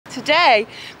Today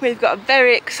we've got a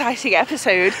very exciting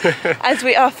episode as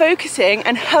we are focusing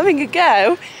and having a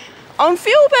go on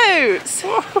fuel boats.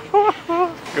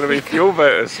 Gonna be fuel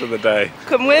boaters for the day.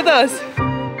 Come with us.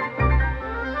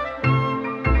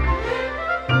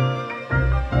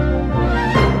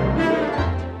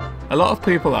 A lot of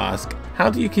people ask, how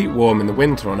do you keep warm in the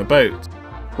winter on a boat?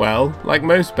 Well, like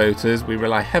most boaters, we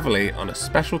rely heavily on a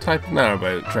special type of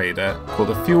narrowboat trader called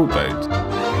a fuel boat.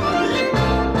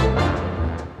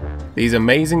 These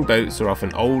amazing boats are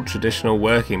often old traditional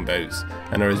working boats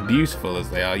and are as beautiful as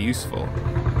they are useful.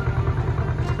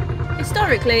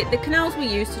 Historically, the canals were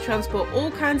used to transport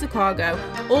all kinds of cargo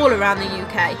all around the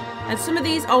UK, and some of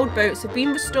these old boats have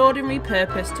been restored and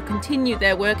repurposed to continue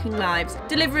their working lives,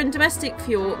 delivering domestic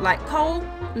fuel like coal,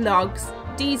 logs,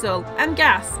 diesel and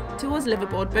gas to us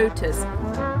liveaboard boaters.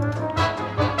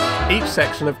 Each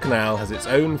section of canal has its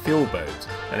own fuel boat,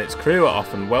 and its crew are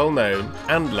often well known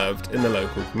and loved in the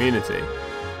local community.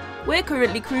 We're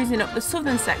currently cruising up the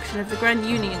southern section of the Grand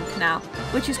Union Canal,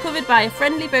 which is covered by a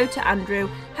friendly boater Andrew,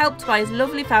 helped by his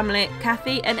lovely family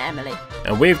Kathy and Emily.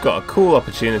 And we've got a cool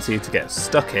opportunity to get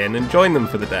stuck in and join them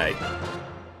for the day.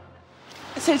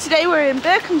 So today we're in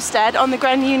Berkhamsted on the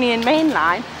Grand Union main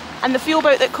line, and the fuel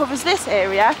boat that covers this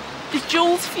area is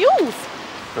Jules Fuels.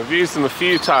 We've used them a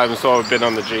few times while we've been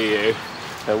on the GU.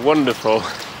 They're wonderful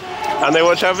and they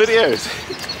watch our videos.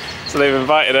 So they've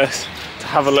invited us to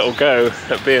have a little go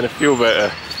at being a fuel boater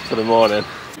for the morning.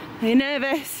 Are you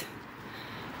nervous?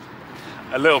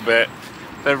 A little bit.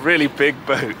 They're really big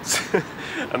boats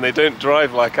and they don't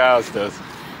drive like ours does.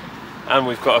 And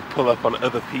we've got to pull up on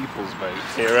other people's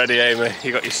boats. You ready, Amy?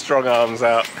 You got your strong arms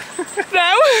out.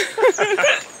 No!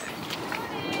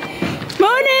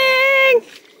 Morning!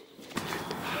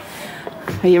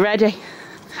 Are you ready?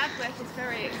 Tadworth is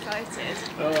very excited.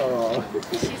 Oh.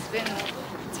 She's been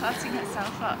tarting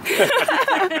herself up.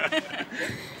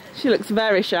 She looks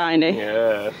very shiny.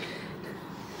 Yeah.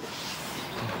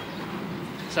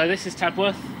 So this is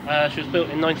Tadworth. She was built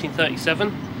in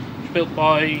 1937. She was built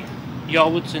by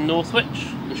Yarwoods in Northwich,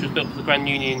 and she was built for the Grand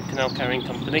Union Canal Carrying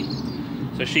Company.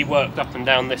 So she worked up and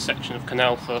down this section of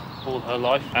canal for all her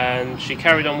life, and she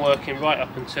carried on working right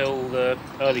up until the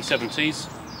early 70s.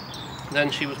 Then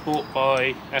she was bought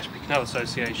by Ashby Canal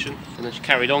Association, and then she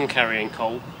carried on carrying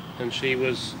coal, and she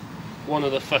was one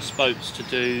of the first boats to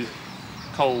do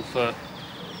coal for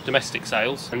domestic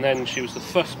sales. And then she was the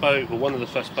first boat, or one of the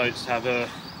first boats, to have a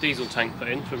diesel tank put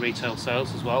in for retail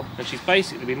sales as well. And she's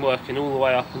basically been working all the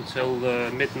way up until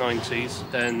the mid-90s.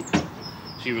 Then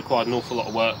she required an awful lot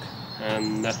of work,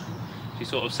 and she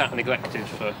sort of sat neglected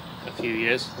for a few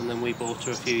years, and then we bought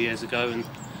her a few years ago and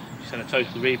she's had a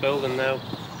total rebuild and now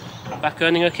back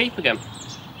earning her keep again.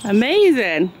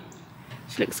 Amazing!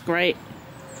 She looks great.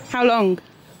 How long?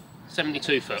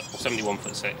 72 foot, or 71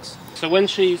 foot 6. So when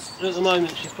she's, at the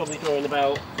moment she's probably drawing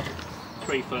about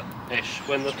 3 foot-ish.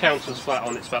 When the counter's flat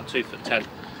on it's about 2 foot 10,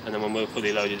 and then when we're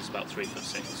fully loaded it's about 3 foot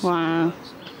 6. Wow.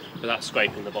 But that's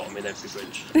scraping the bottom in every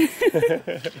bridge.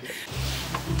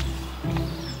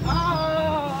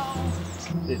 Oh.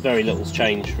 Very little's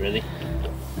changed really.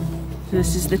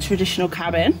 This is the traditional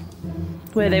cabin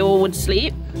where they all would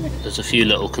sleep. There's a few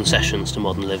little concessions to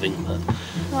modern living, but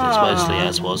it's mostly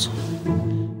as was.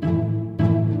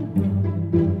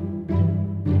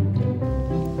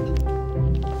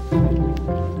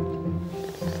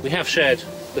 We have shared,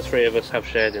 the three of us have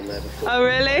shared in there before. Oh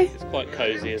really? It's quite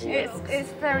cosy, isn't it?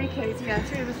 It's very cosy, yeah.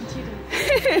 3 of us and 2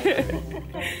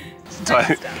 dogs.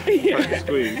 Tight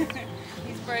squeeze.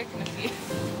 He's broken a few.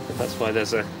 That's why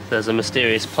there's a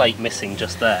mysterious plate missing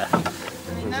just there.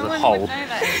 There's No a one hole. would know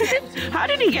that. How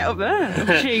did he get up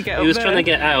there? She get He up was there? trying to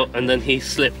get out and then he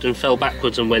slipped and fell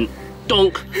backwards and went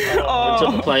donk and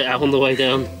took the plate out on the way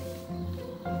down.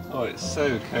 Oh, it's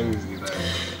so cosy though.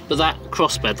 But that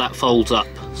crossbed, that folds up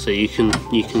so you can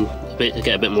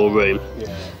get a bit more room.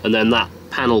 Yeah. And then that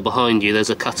panel behind you, there's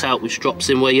a cutout which drops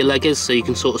in where your leg is, so you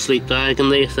can sort of sleep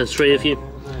diagonally if there's 3 of you.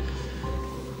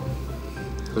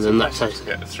 And then that's how to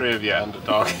get the 3 of you and a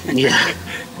dog. yeah.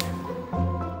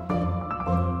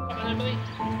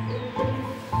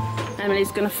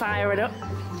 Emily's gonna fire it up.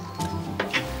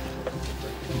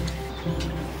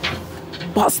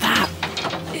 What's that?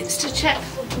 It's to check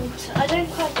for water. I don't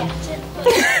quite get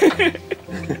it.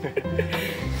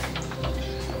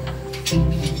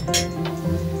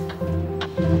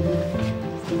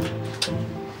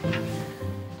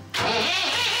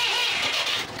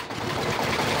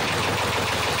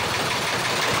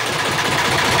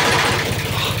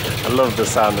 I love the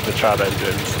sound of the trad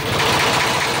engines.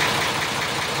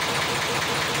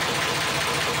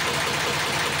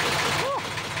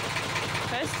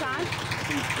 First time.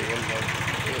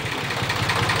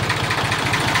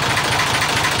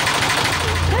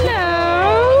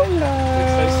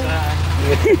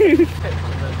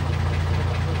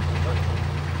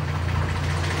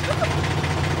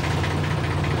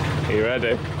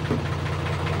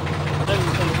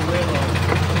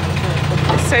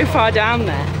 so far down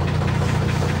there.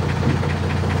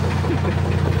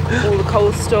 All the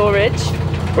coal storage.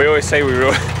 We always say we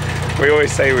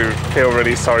feel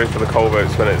really sorry for the coal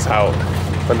boats when it's out,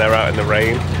 when they're out in the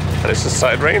rain, and it's just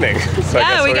started raining. So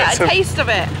Yeah, we got a taste of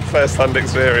it. First-hand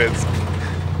experience.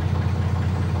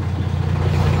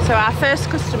 So our first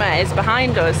customer is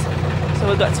behind us, so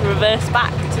we've got to reverse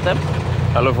back to them.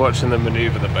 I love watching them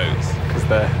manoeuvre the boats because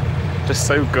they're just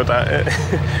so good at it.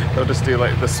 They'll just do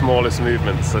like the smallest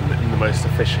movements and in the most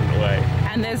efficient way.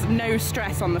 And there's no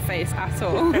stress on the face at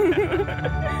all.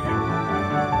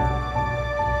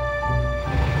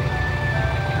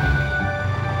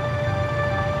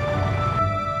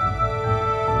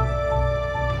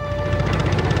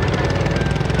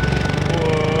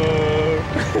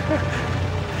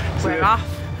 We're off.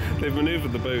 They've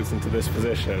manoeuvred the boats into this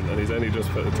position and he's only just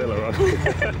put the tiller on.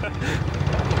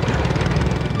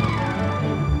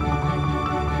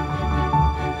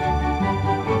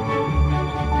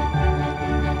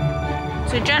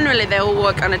 So generally they all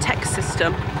work on a text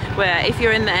system where if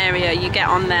you're in the area you get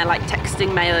on their like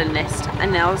texting mailing list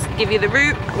and they'll give you the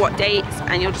route, what dates,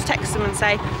 and you'll just text them and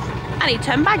say, I need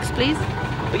 10 bags please.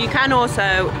 But you can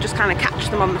also just kind of catch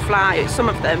them on the fly, some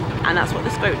of them, and that's what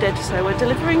this boat did. So we're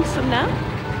delivering some now.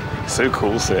 So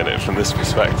cool seeing it from this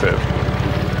perspective.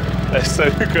 They're so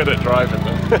good at driving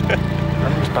them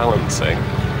and balancing.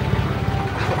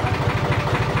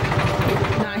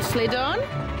 Nicely done.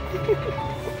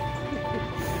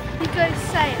 You go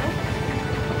sail.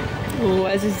 Oh,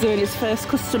 Wes is doing his first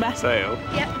customer. Sail?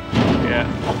 Yep. Yeah.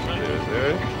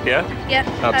 Yeah? Yep.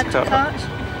 Add to Add to cart. cart.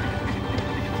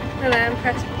 And then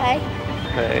press pay.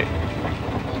 Hey.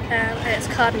 And it's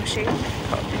card machine.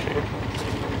 Card machine.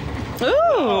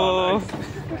 Ooh. Nice.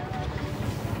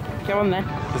 Go on then.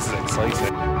 This is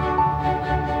exciting.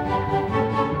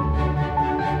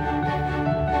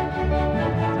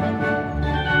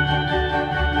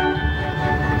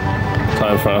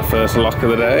 Time for our first lock of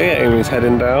the day. Amy's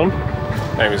heading down.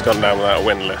 Amy's gone down without a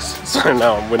windlass, so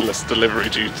now I'm windlass delivery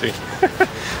duty.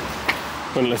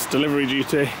 Windlass delivery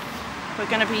duty. We're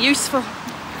going to be useful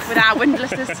with our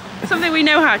windlasses. Something we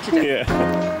know how to do. Yeah.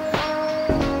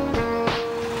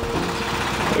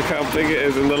 Look how big it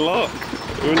is in the lock.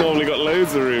 We've normally got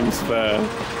loads of room spare.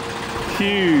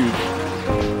 Huge.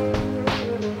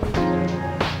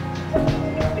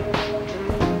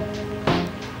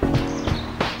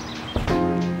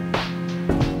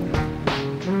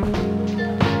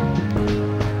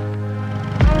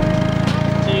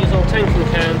 Use all tanks and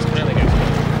cans and they go.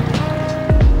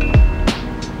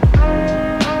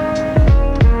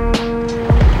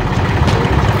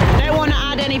 Don't want to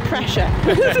add any pressure.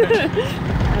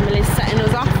 Emily's setting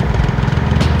us off.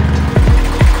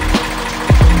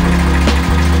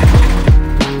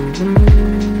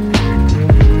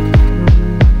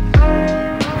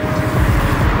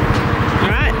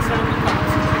 Alright.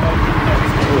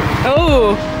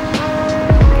 Oh!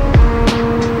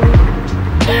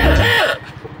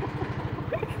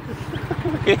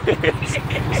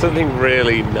 Something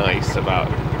really nice about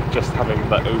just having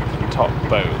that open top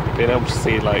boat, being able to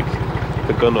see like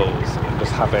the gunnels and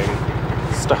just having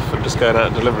stuff and just going out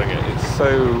and delivering it. It's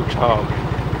so charming.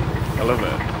 I love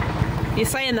it. You're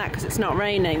saying that because it's not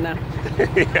raining though.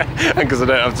 Yeah, and because I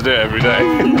don't have to do it every day.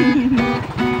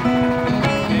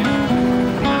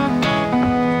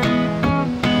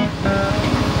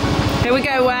 Here we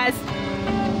go, Wes.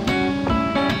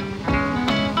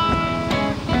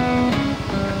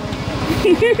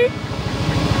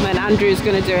 Then Andrew's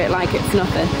going to do it like it's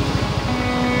nothing.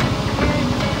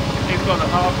 He's got the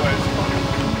hard way.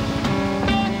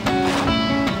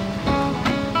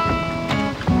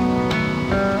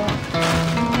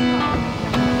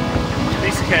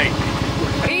 Piece of cake.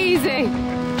 Easy.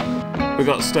 We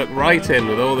got stuck right in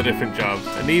with all the different jobs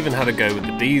and even had a go with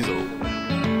the diesel.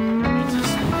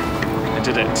 I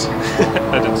did it.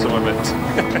 I did some of it.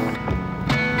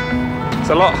 It's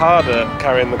a lot harder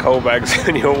carrying the coal bags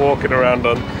when you're walking around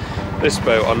on this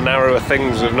boat on narrower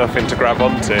things with nothing to grab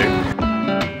onto.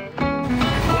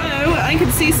 Whoa, I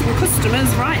can see some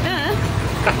customers right there.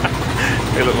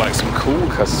 They look like some cool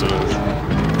customers.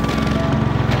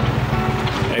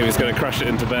 Amy's going to crash it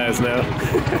into bears now.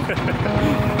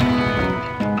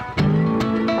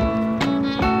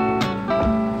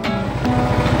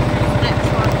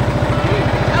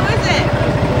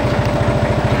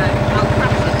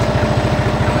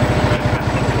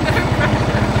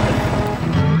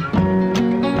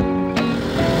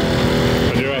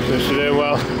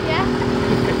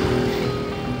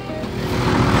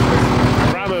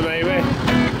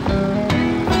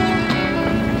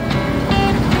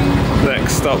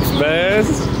 Stops bears.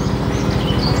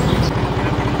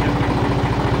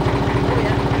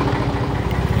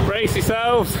 Brace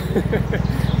yourselves.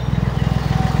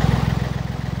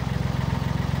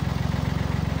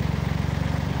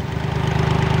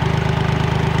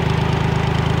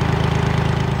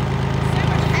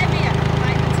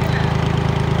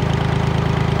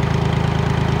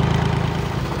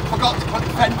 Forgot to put the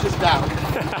fenders down.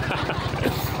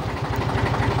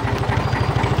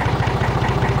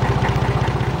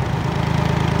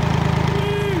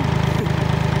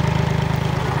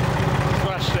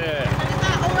 Smashed it. Is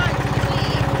that alright to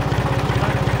sleep?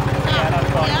 Yeah,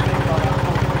 that's fine.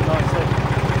 Nicely.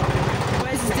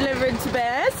 Wes is delivering to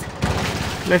Bears.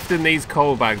 Lifting these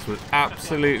coal bags was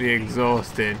absolutely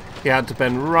exhausting. He had to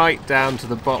bend right down to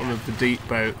the bottom of the deep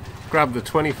boat, grab the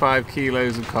 25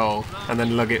 kilos of coal and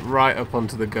then lug it right up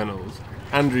onto the gunnels.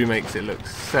 Andrew makes it look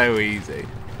so easy.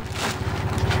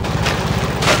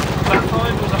 That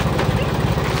fine was up.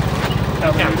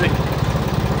 Counting.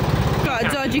 Got a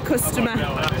dodgy customer.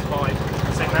 That's fine.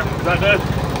 Is that good?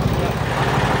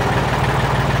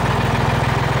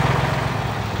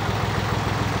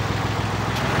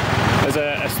 There's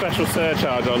a special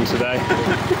surcharge on today.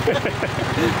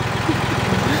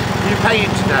 You paying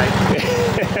today?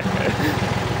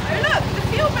 Oh look, the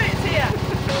fuel boat's here.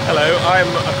 Hello, I'm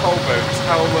a coal boat.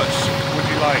 How much would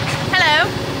you like?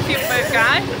 Hello, fuel boat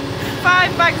guy.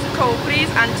 5 bags of coal, please,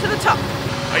 and to the top.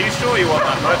 Are you sure you want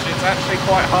that much? It's actually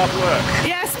quite hard work.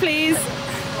 Yes, please.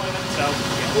 So,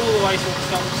 get all the way so it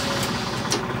stops.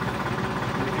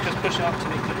 You just push it up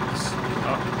till it clicks.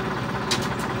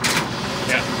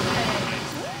 Yeah.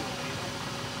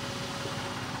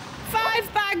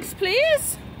 5 bags,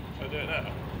 please. Shall I do it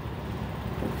now?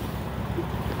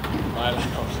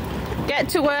 Get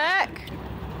to work.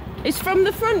 It's from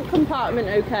the front compartment,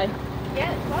 okay?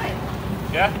 Yeah, it's fine.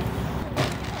 Yeah?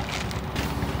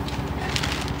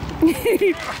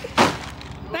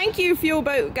 Thank you, fuel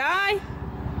boat guy.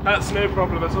 That's no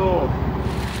problem at all.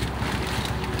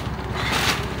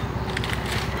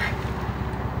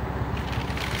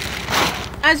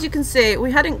 As you can see,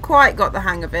 we hadn't quite got the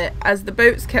hang of it as the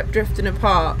boats kept drifting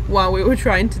apart while we were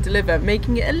trying to deliver,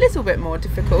 making it a little bit more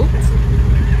difficult.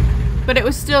 But it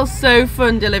was still so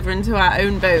fun delivering to our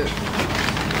own boat.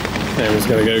 Emma's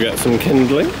going to go get some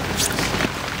kindling.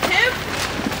 Tim?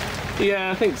 Yeah,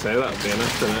 I think so. That would be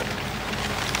enough, wouldn't it?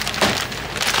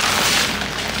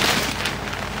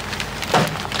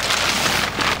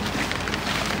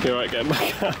 You alright getting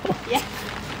back out? Yeah.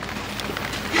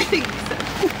 I think so.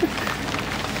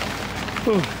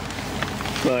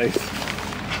 Nice.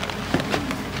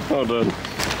 Well done.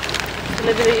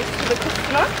 Deliver these to the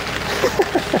customer.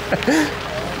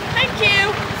 Thank you.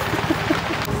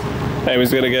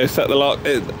 Amy's going to go set the lock.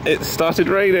 It started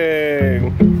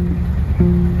raining.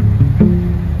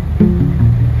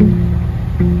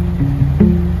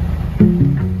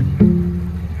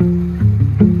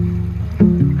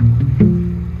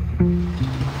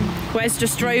 Wes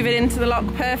just drove it into the lock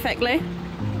perfectly.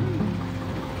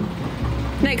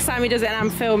 Next time he does it and I'm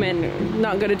filming,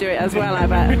 not going to do it as well, I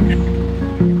bet.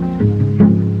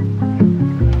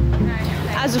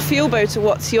 As a fuel boater,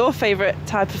 what's your favourite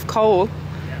type of coal?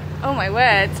 Oh my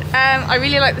word. I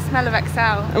really like the smell of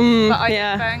Excel, but I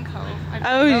yeah. don't burn coal. I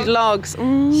Oh, burn logs.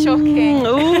 Shocking.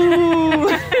 Ooh.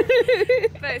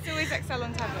 But it's always Excel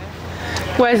on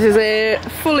Tadworth. Wes is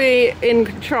fully in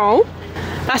control.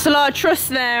 That's a lot of trust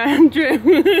there, Andrew.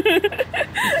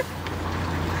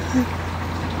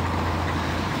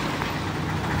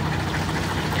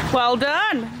 Well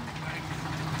done. In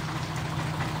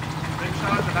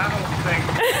charge of that whole thing.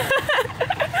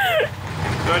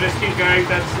 Do I just keep going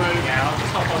dead slow? Yeah, I'll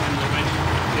just hop on in the ridge.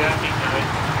 Yeah. Keep going.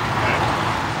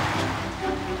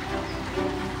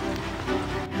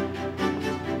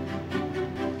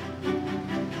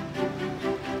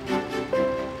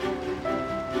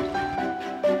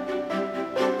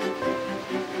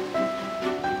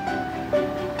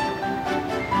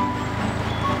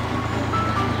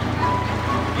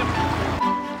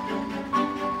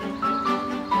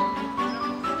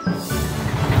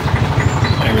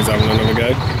 Amy's having another go.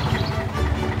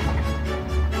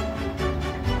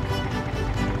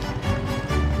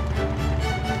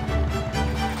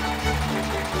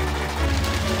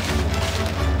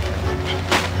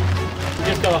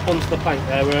 Just go up onto the plank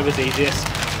there, wherever's easiest.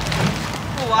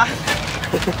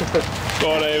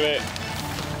 Go on, Amy.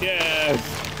 Yes.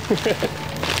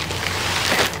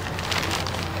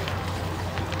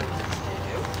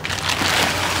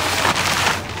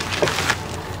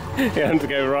 You have to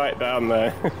go right down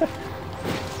there. I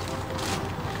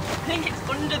think it's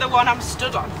under the one I'm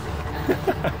stood on.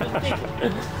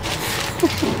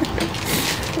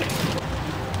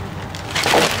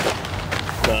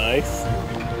 Nice.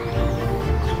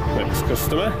 Next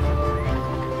customer.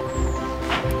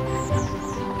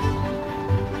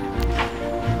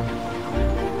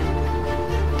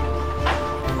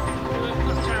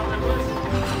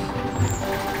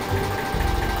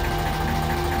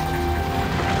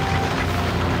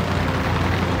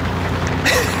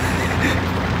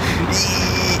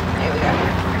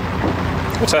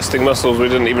 testing muscles we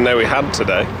didn't even know we had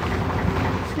today.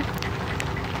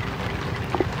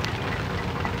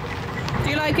 Do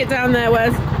you like it down there,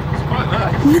 Wes? It's quite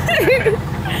nice.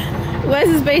 Wes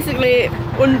is basically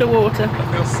underwater.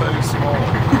 I feel so small.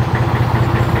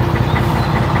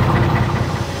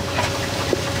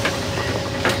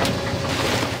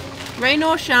 Rain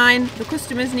or shine, the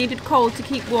customers needed coal to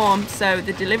keep warm, so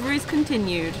the deliveries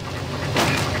continued.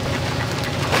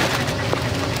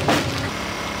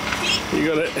 You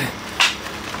got it.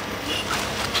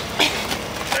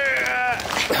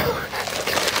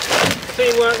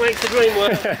 Teamwork makes the dream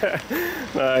work.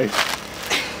 Nice.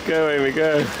 Go, Amy,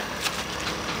 go.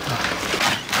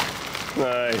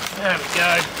 Nice. There we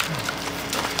go.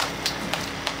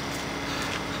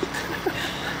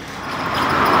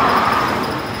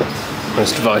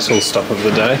 Most vital stop of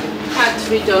the day. Had to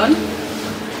be done.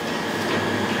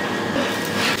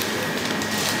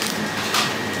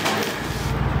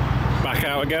 Back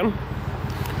out again.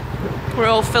 We're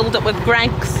all filled up with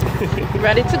Greggs,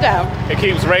 ready to go. It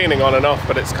keeps raining on and off,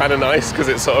 but it's kind of nice because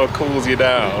it sort of cools you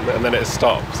down and then it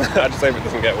stops. I just hope it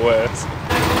doesn't get worse.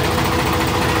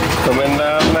 Coming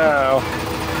down now.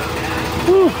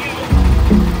 Whew.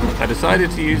 I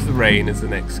decided to use the rain as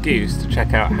an excuse to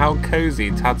check out how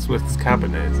cosy Tadworth's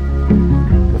cabin is.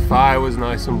 The fire was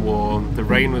nice and warm, the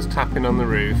rain was tapping on the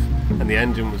roof, and the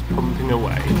engine was pumping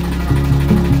away.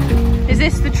 Is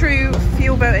this the true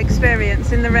fuel boat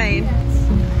experience in the rain?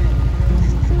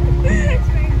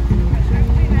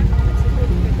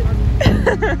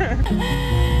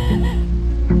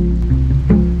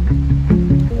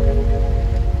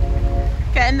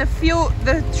 Getting the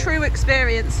true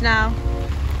experience now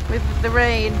with the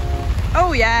rain.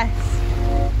 Oh yes.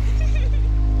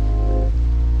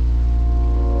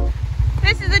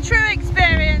 This is a true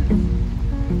experience.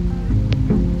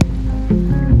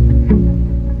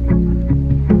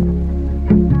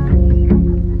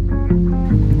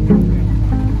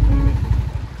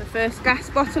 The first gas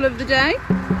bottle of the day.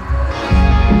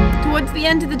 Towards the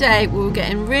end of the day, we were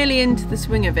getting really into the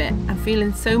swing of it and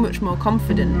feeling so much more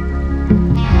confident.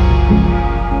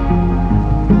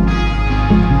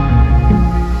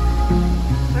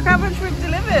 Look how much we've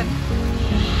delivered.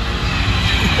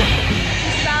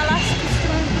 This is our last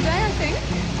customer of the day, I think.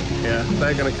 Yeah,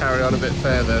 they're going to carry on a bit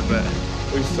further, but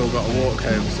we've still got to walk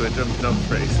home, so we're jumping off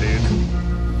pretty soon.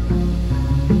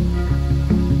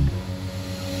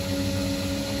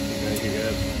 You go.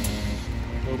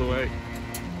 All the way.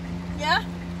 Yeah?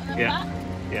 And then Yeah. back.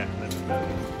 Yeah, let's go.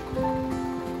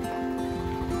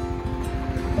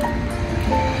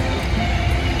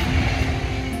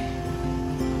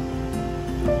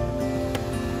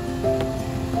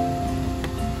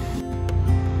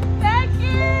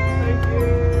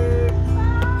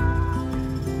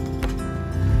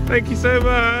 Thank you so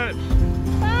much.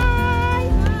 Bye.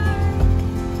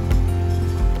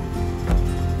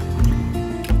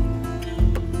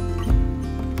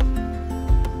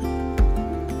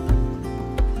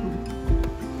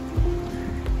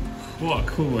 What a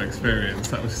cool experience.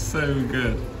 That was so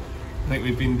good. I think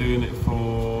we've been doing it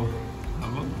for how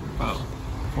long? About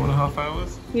 4.5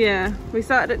 hours? Yeah, we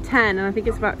started at 10 and I think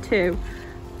it's about 2.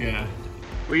 Yeah.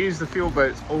 We use the fuel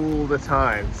boats all the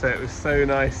time, so it was so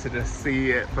nice to just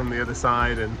see it from the other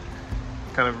side and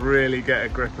kind of really get a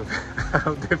grip of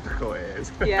how difficult it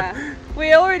is. Yeah,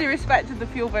 we already respected the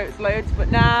fuel boats loads, but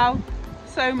now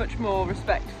so much more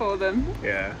respect for them.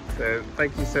 Yeah, so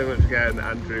thank you so much again,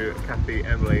 Andrew, Kathy,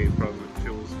 Emily from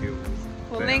Jules Fuels.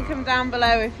 We'll link them down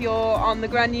below if you're on the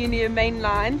Grand Union main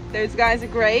line. Those guys are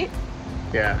great.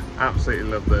 Yeah, absolutely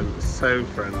love them. So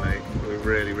friendly. We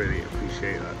really, really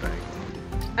appreciate that day.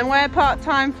 And we're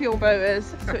part-time fuel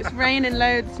boaters, so it's raining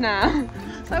loads now.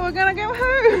 So we're gonna go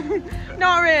home.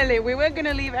 Not really, we were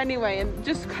gonna leave anyway and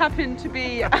just happened to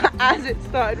be as it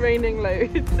started raining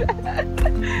loads.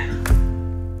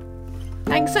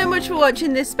 Thanks so much for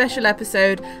watching this special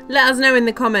episode. Let us know in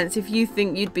the comments if you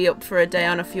think you'd be up for a day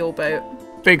on a fuel boat.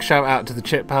 Big shout out to the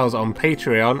Chip Pals on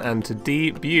Patreon and to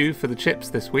Dee Bew for the chips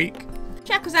this week.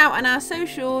 Check us out on our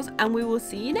socials and we will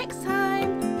see you next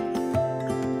time.